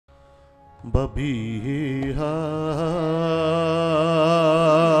बबीहा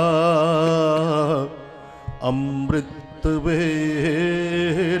अमृत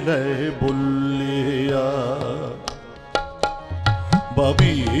वेले बुलिया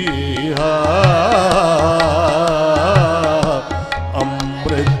बबीहा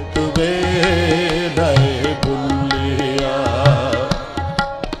अमृत वेले बुलिया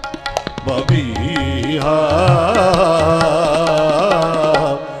बबीहा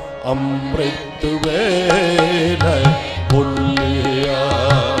अमृत वेले बुलिया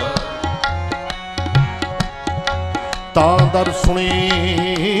तां दर सुनी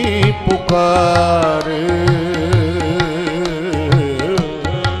पुकार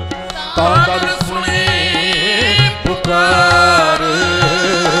तां दर सुनी पुकार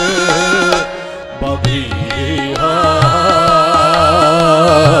बबीहा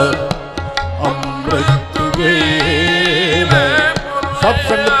अमृत वेले सब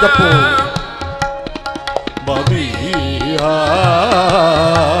संगत जपो बबीहा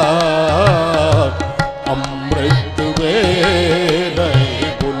अमृत वेले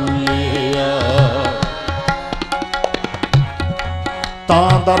बुलिया तां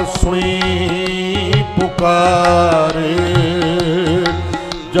दर सुनी पुकार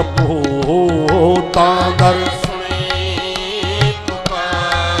जपो तां दर सुनी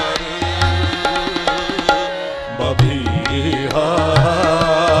पुकार बबीहा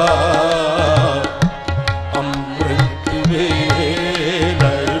अमृत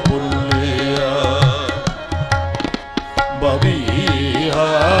वेले बुलिया बबीहा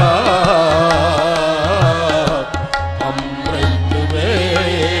अमृत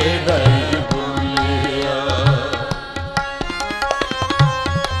वेले बुलिया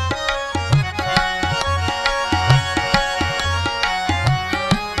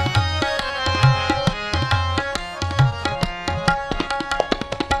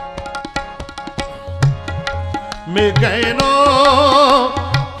मैं गैनो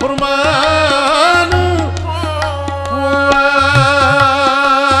फरमान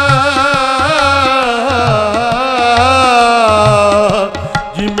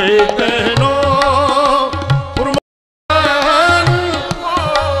जी मैं गैनो फरमान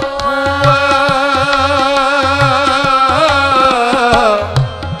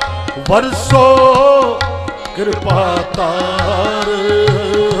वर्षो कृपा तार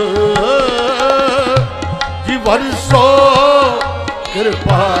वर्षो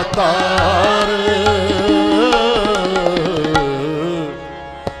कृपा तार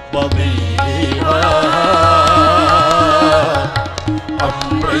बबीहा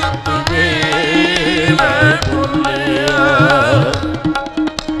अमृत वेले बुलिया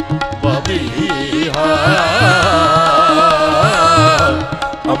बबीहा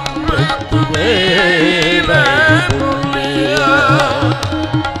अमृत वेले बुलिया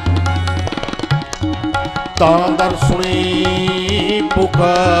तां दर सुनी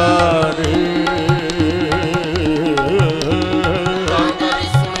पुकार तां दर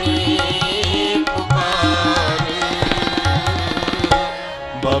सुनी पुकार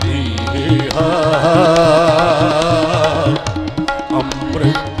बबीहा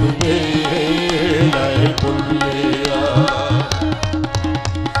अमृत वेले बुलिया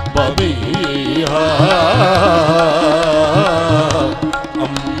बबीहा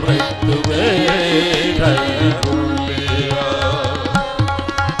अमृत वेले बुलिया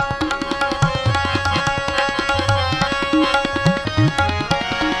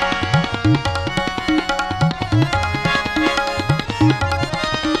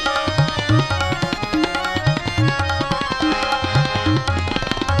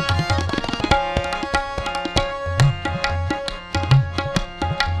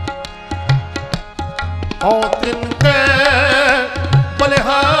औ तिनके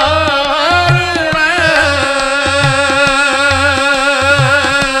बलिहार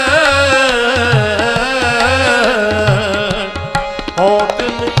औ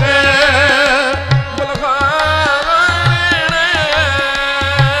तिनके बलिहार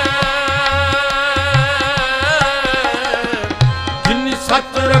जिन्नी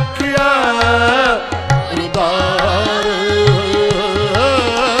सच रखिया उदार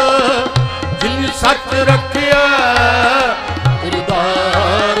जिन्नी सच रखिया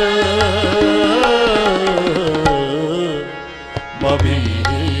उदार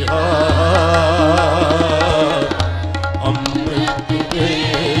बबीहा अमृत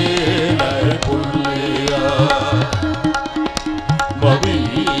वेले बुलिया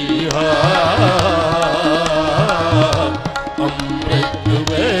बबीहा अमृत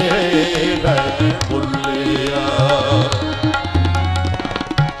वेले बुलिया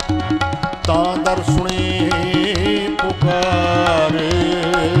तां दर सुनी पुकार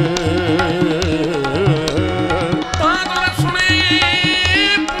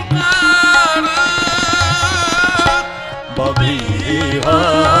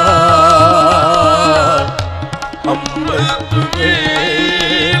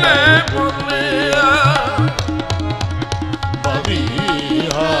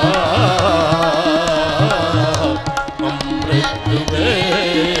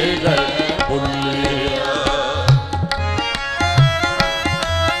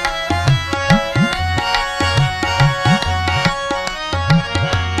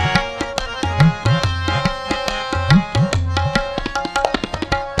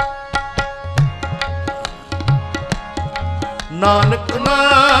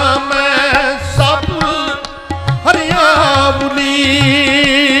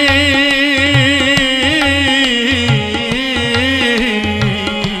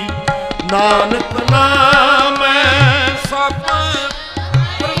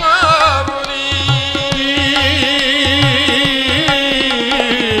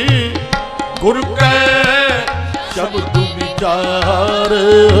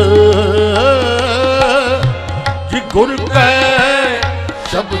पार जी गुर कै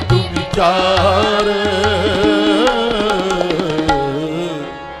शब्द विचार